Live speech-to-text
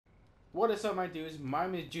What is up, my dudes? My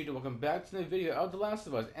name is Jude, and welcome back to the video of The Last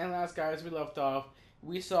of Us. And last, guys, we left off.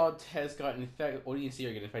 We saw Tess got infected. Well, we didn't see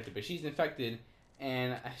her get infected, but she's infected,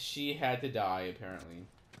 and she had to die, apparently.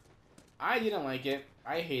 I didn't like it.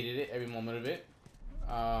 I hated it, every moment of it.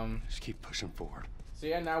 Just keep pushing forward. So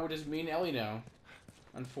yeah, now we're just me and Ellie now.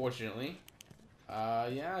 Unfortunately.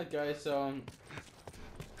 Yeah, guys,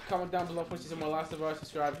 comment down below if you want to see some more Last of Us.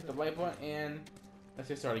 Subscribe, hit the like button, and let's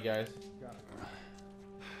get started, guys. Got it.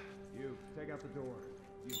 You, take out the door.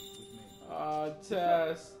 You, with me.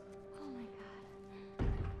 Tess. Oh my god.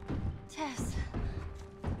 Tess.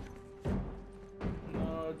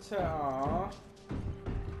 No, Tess.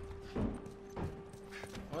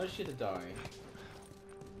 Why did she have to die?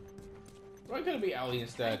 Why couldn't it be Ellie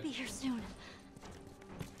instead? I'll be here soon.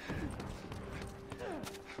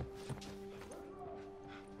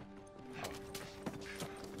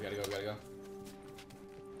 We gotta go.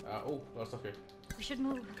 Oh, a lot of stuff here. We should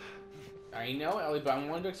move. I know, Ellie, but I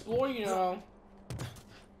wanted to explore, you know.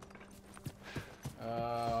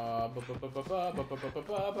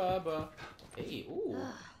 Hey, ooh.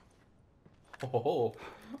 Oh,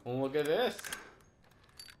 look at this.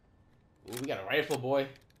 Ooh, we got a rifle, boy.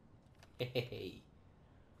 Hey,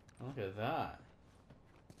 look at that.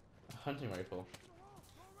 A hunting rifle.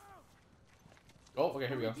 Oh, okay,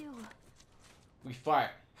 here we go. We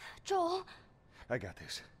fight. Joel. I got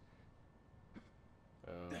this.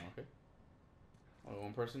 Okay. Only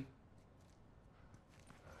one person.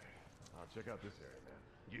 I'll check out this area, man.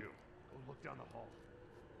 You, go look down the hall.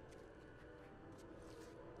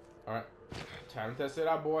 Alright. Time to test it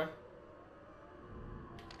out, boy.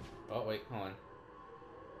 Oh, wait, hold on.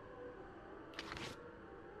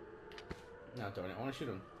 No, darn it. I want to shoot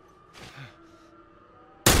him.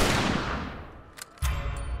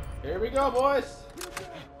 Here we go, boys.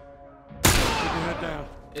 Keep your head down.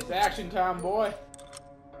 It's action time, boy.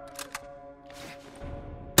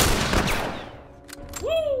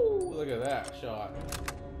 Woo! Look at that shot.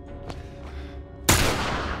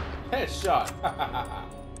 Headshot.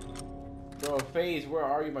 Bro, FaZe, where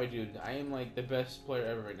are you, my dude? I am like the best player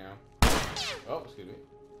ever right now. Oh, excuse me.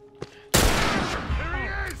 There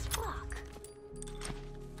he is! Fuck.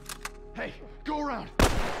 Hey, go around.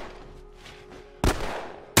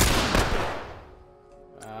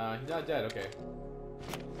 He's not dead. Okay.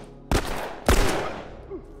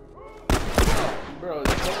 Bro,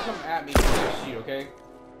 don't come at me with shoot, okay?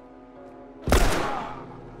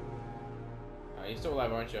 You're still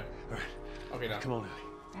alive, aren't you? Alright. Okay, now. Come on, Ellie.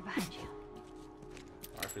 Right behind you.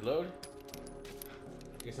 Alright, reload.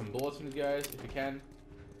 Get some bullets from these guys, if you can.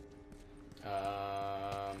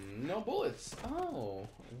 No bullets. Oh,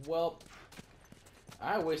 well,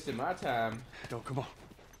 I wasted my time. No, come on.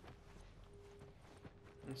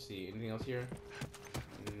 Let's see, anything else here?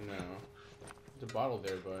 No. There's a bottle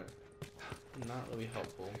there, but not really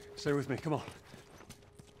helpful. Stay with me. Come on.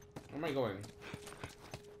 Where am I going?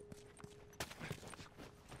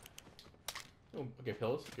 Oh, okay,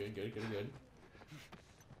 pills. Good.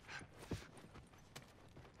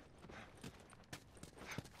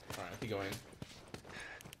 Alright, keep going.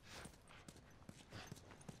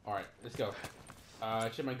 Alright, let's go.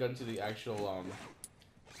 Change my gun to the actual,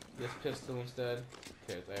 this pistol instead.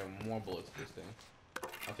 Okay, I have more bullets for this thing.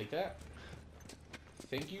 I'll take that.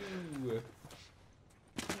 Thank you.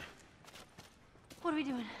 What are we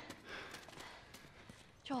doing?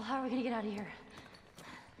 Joel, how are we gonna get out of here?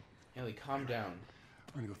 Ellie, calm down.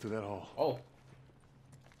 We're gonna go through that hall. Oh.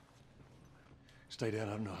 Stay down.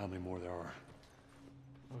 I don't know how many more there are.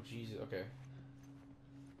 Oh, Jesus. Okay.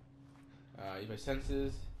 Use my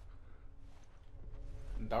senses.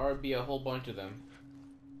 There would be a whole bunch of them.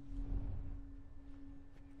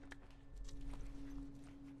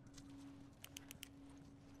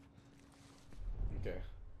 Okay.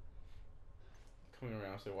 Coming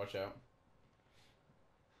around, so watch out.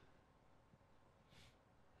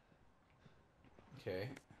 Okay.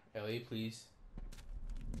 Ellie, please.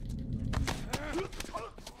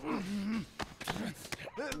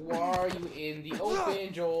 Why are you in the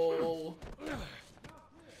open, Joel?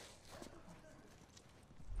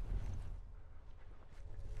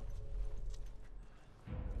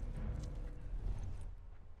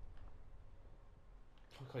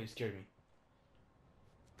 Oh god, you scared me.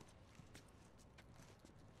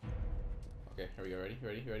 Okay, here we go.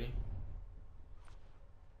 Ready?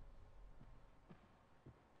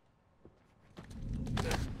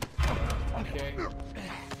 Okay.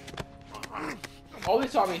 Oh, they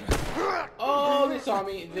saw me. Oh, they saw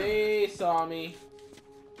me. They saw me.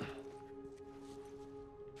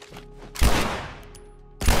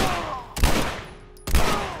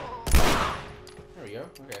 There we go.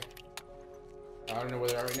 Okay. I don't know where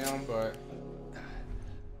they are right now, but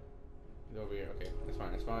they're over here. Okay, that's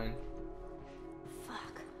fine. That's fine.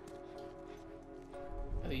 Fuck.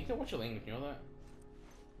 Hey, you can watch your language. You know that?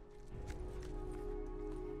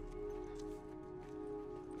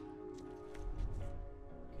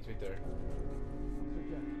 He's right there.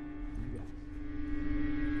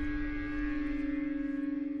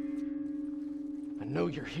 I know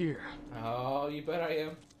you're here. Oh, you bet I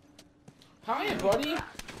am. Hiya, buddy.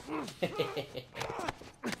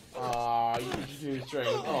 Aw, you did strength.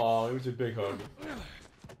 Aw, it was a big hug.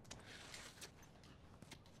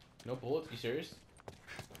 No bullets? You serious?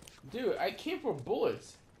 Dude, I came for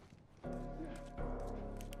bullets. Oh,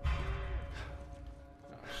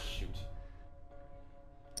 shoot.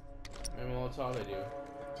 Maybe Molotov I do.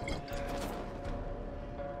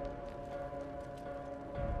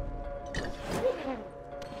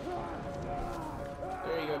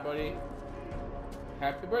 There you go, buddy.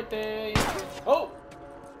 Happy birthday! Oh!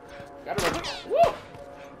 Got him! Woo!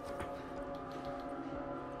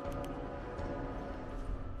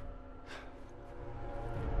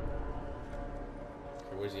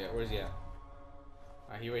 Okay, where's he at? Where's he at?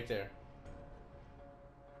 Ah, he right there.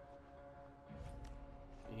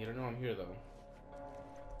 You don't know I'm here, though.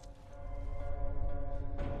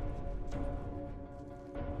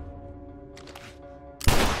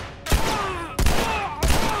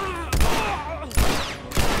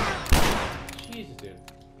 Jesus, dude.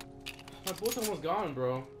 My bullet's almost gone,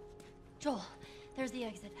 bro. Joel, there's the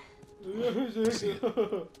exit.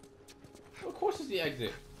 Of course it's the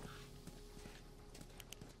exit.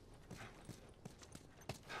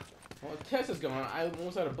 Well, Tessa's gone. I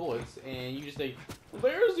almost out of bullets, and you just like,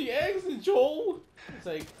 "There's the exit, Joel." It's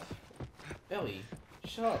like, Ellie,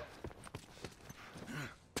 shut up.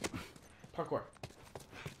 Parkour.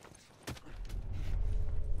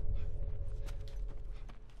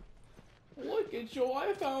 Look at Joel.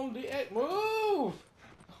 I found the exit. Move! Oh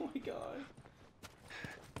my god.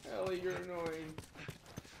 Ellie, you're annoying.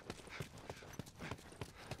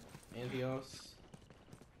 Anything else?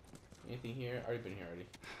 Anything here? Already been here already.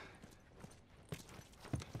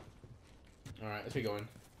 Alright, let's get going.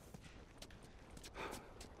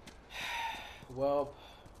 Well,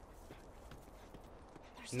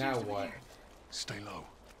 There's now stairs over what? there. Stay low.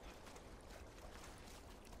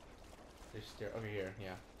 There's stairs over here,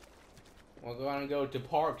 yeah. We'll go on and go to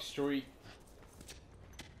Park Street.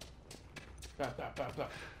 Bop, bop, bop,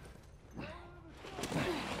 bop.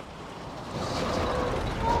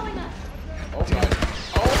 Following us. Oh god.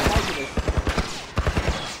 Oh my goodness.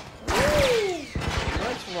 Woo!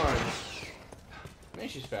 Let's run. Man,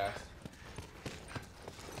 she's fast.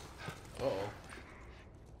 Uh-oh.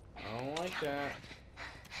 I don't like that.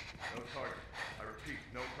 No target. I repeat,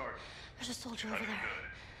 no target. There's a soldier over there.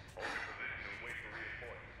 Hold your position and wait for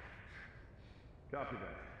reinforcements. Copy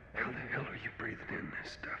that. How the hell are you breathing in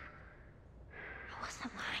this stuff? I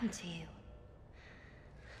wasn't lying to you.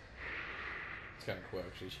 It's kind of cool,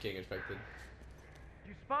 actually. She can't get infected.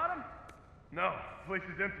 You spot him? No, the place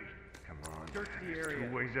is empty. Come on. Search the there's area.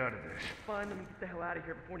 two ways out of this. Find them and get the hell out of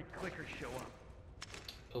here before any clickers show up.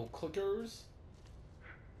 Oh, clickers?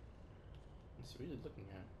 What's he really looking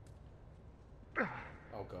at?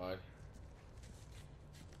 Oh god.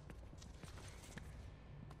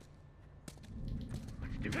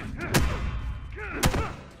 Do it.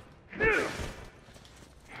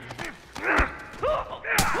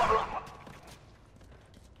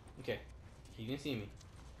 Okay. He didn't see me.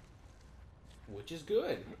 Which is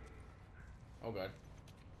good. Oh god.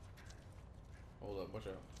 Hold up, watch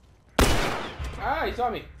out. Ah, he saw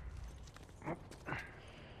me!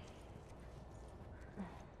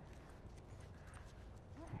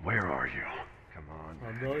 Where are you? Come on.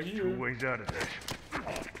 I'm right there's here. two ways out of this.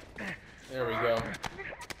 There we go.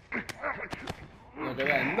 Look at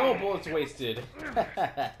that. No bullets wasted. There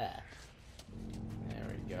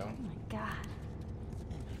we go. Oh my god.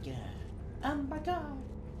 Yeah. Oh my god.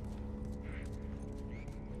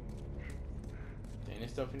 Any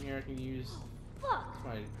stuff in here I can use? Fuck.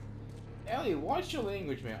 My Ellie, watch your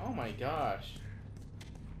language, man. Oh my gosh.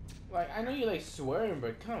 Like, I know you like swearing,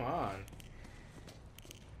 but come on.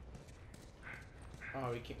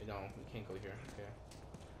 Oh, we can't. No, we can't go here. Okay.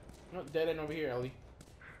 No, dead end over here, Ellie.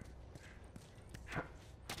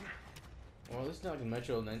 Well, this is not like a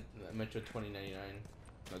Metro 2099,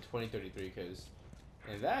 no 2033, because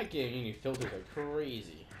in that game you need filters like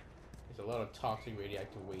crazy. There's a lot of toxic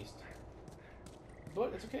radioactive waste.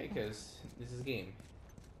 But it's okay, because this is a game.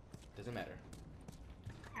 Doesn't matter.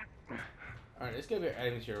 Alright, let's get our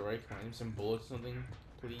items here, right? Come on, give me some bullets or something,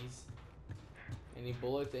 please. Any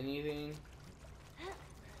bullets, anything?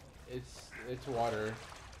 It's water.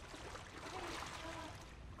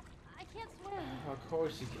 can't swim. Of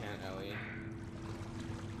course you can, Ellie.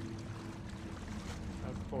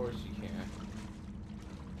 Of course you can.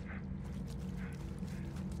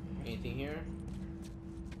 Anything here?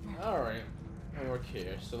 Alright. I work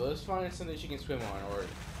here. So let's find something she can swim on, or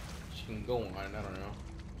she can go on. I don't know.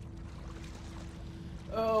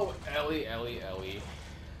 Oh, Ellie, Ellie, Ellie.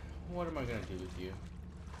 What am I gonna do with you?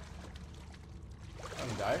 I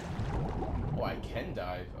can dive? Oh, I can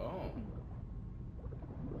dive. Oh.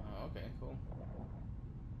 Okay, cool.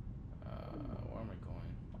 Where am I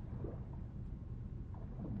going?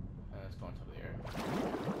 Let's go on top of the air.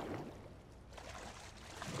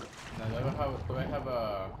 Now, do I have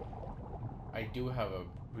a... I do have a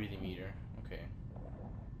breathing meter. Okay.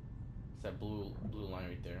 It's that blue line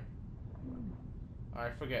right there.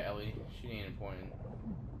 Alright, forget Ellie. She ain't important.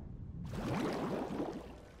 Okay,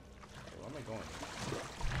 where am I going?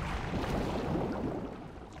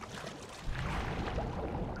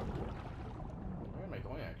 Where am I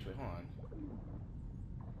going, actually? Hold on.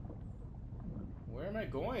 Where am I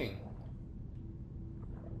going?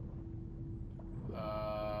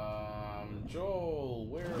 Joel,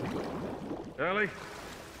 where are we going? Ellie?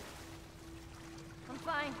 I'm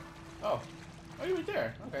fine. Oh. Oh, you were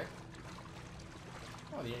there. Okay.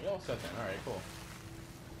 Oh, you're all set then. Alright, cool.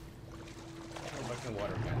 Go back in the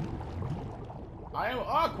water again. I am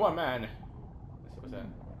Aquaman! Let's see, what's that?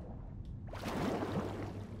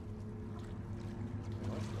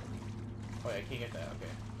 What? Oh, yeah, I can't get that.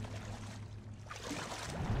 Okay.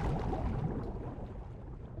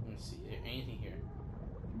 Let's see. Anything here?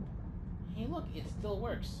 Hey, look, it still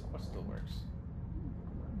works. What still works?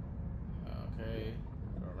 Okay.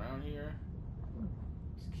 Go around here.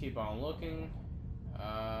 Just keep on looking.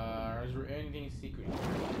 Is there anything secret here?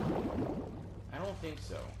 I don't think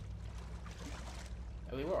so.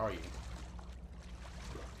 Ellie, where are you?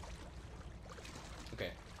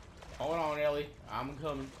 Okay. Hold on, Ellie. I'm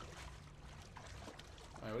coming.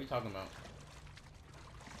 Alright, what are you talking about?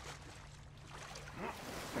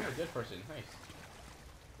 You're a good person. Nice.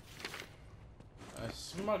 A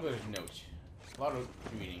smuggler's note. A lot of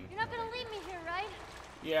reading. You're not gonna leave me here, right?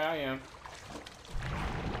 Yeah, I am.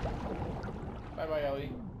 Bye-bye,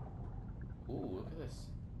 Ellie. Ooh, look at this.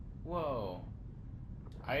 Whoa.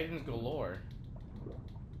 Items galore.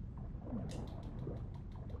 Let's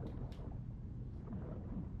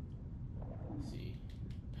see.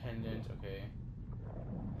 Pendant, okay.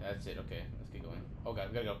 That's it, okay. Let's get going. Oh god,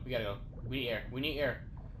 we gotta go. We gotta go. We need air. We need air.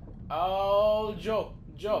 Oh, Joe.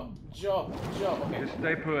 Okay. Just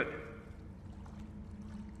stay put.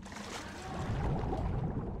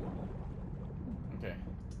 Okay.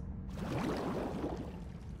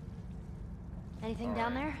 Anything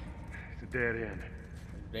down there? It's a dead end.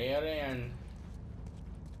 Dead end.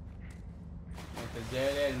 It's a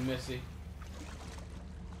dead end, Missy.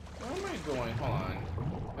 Where am I going? Hold on.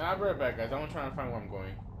 I'll be right back, guys. I'm trying to find where I'm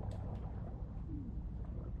going.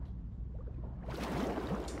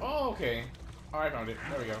 Oh, okay. Alright, I found it.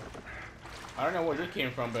 There we go. I don't know where this came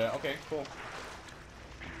from, but okay, cool.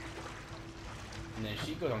 And then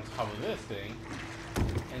she goes on top of this thing,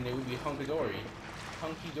 and it would be hunky-dory.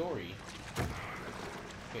 Hunky-dory.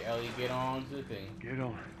 Okay, Ellie, get on to the thing. Get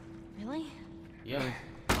on. Really? Yeah.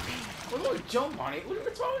 Well, look, jump on it.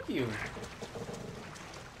 What's wrong with you?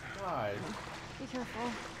 God. Be careful.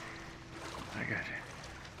 I got you.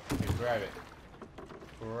 Okay, grab it.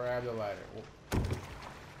 Grab the ladder.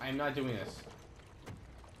 I'm not doing this.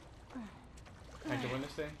 Can I join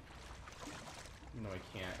this thing? No, I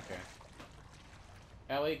can't. Okay.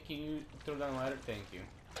 Ellie, can you throw down the ladder? Thank you.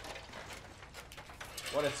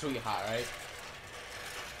 What a sweetheart, right?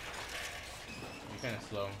 You're kind of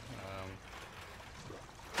slow.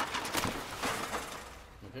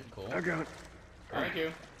 Okay, cool. I got it. Thank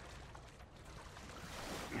you.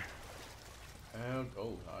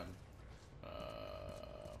 Oh god.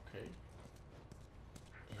 Okay.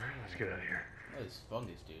 Let's get out of here. That is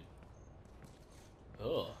fungus, dude.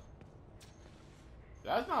 Ugh.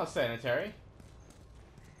 That's not sanitary.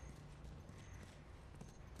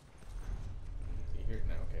 See here?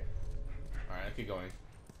 No, okay. Alright, let's keep going.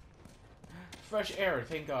 Fresh air,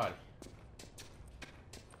 thank God.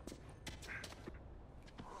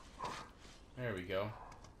 There we go.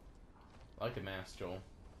 I like the mask, Joel.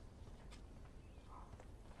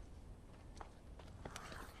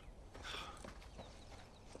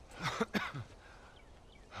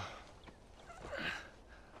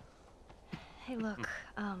 Hey, look,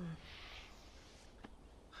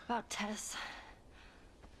 about Tess.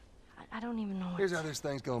 I don't even know what Here's how this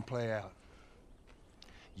thing's gonna play out.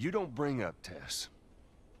 You don't bring up Tess.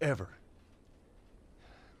 Ever.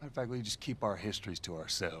 Matter of fact, we just keep our histories to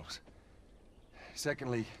ourselves.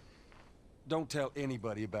 Secondly, Don't tell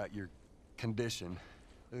anybody about your condition.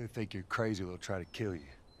 They think you're crazy, they'll try to kill you.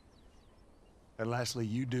 And lastly,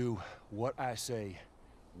 you do what I say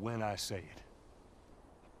when I say it.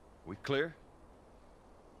 We clear?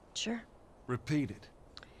 Sure. Repeat it.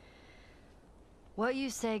 What you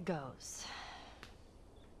say goes.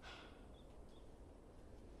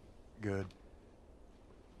 Good.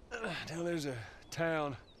 Now there's a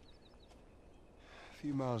town a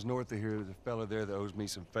few miles north of here. There's a fella there that owes me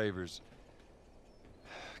some favors.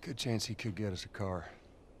 Good chance he could get us a car.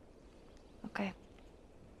 Okay.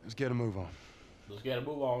 Let's get a move on. Let's get a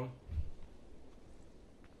move on.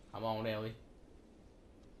 Come on, Ellie.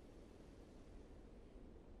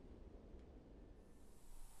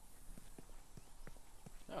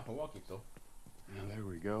 Oh, we're walking still. Now, there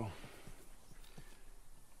we go.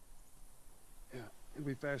 Yeah, it'll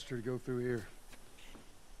be faster to go through here.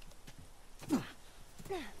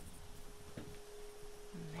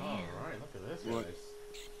 Alright, look at this, What? guys.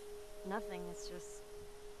 Nothing, it's just...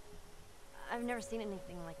 I've never seen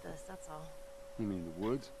anything like this, that's all. You mean the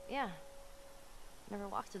woods? Yeah. Never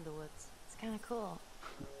walked in the woods. It's kind of cool.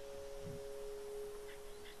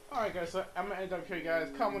 Alright guys, so I'm gonna end up here guys.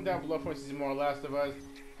 Comment down below if you want to see more Last of Us.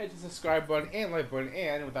 Hit the subscribe button and like button,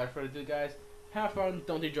 and without further ado guys, have fun,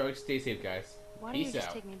 don't do drugs, stay safe guys. Why don't you Peace just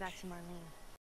out. take me back to Marlene?